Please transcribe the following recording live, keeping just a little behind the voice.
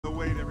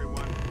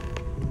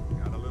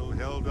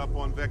held up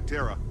on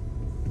Vectera.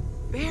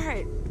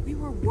 Barret, we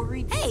were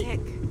worried sick.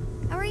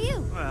 How are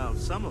you? Well,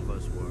 some of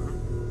us were.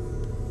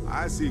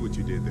 I see what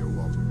you did there,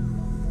 Walter.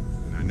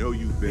 And I know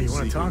you've been Hey, you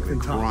wanna talk, secretly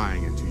then talk.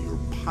 crying into your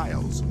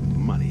piles of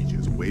money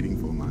just waiting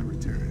for my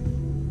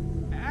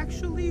return.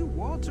 Actually,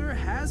 Walter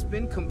has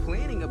been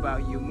complaining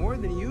about you more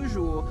than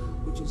usual,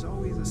 which is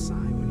always a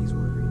sign when he's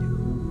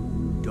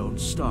worried. Don't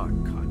start,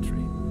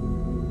 country.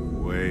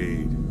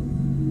 Wade,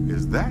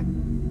 is that?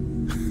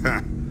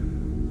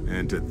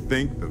 And to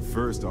think the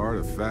first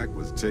artifact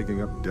was taking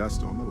up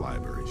dust on the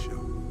library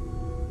shelf.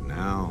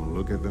 Now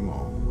look at them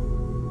all.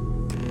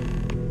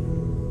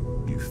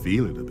 You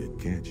feel it a bit,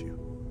 can't you?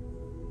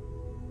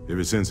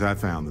 Ever since I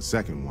found the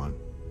second one,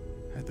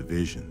 had the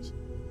visions,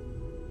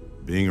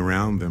 being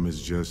around them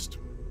is just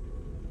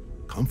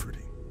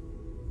comforting.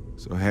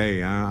 So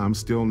hey, I'm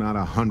still not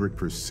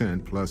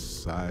 100%,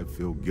 plus I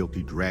feel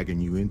guilty dragging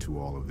you into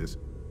all of this.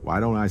 Why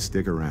don't I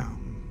stick around?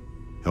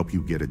 Help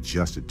you get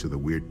adjusted to the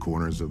weird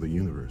corners of the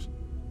universe.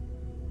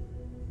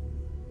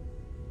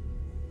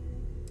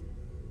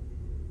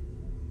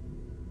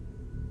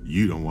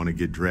 You don't want to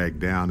get dragged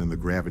down in the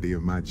gravity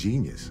of my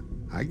genius.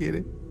 I get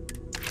it.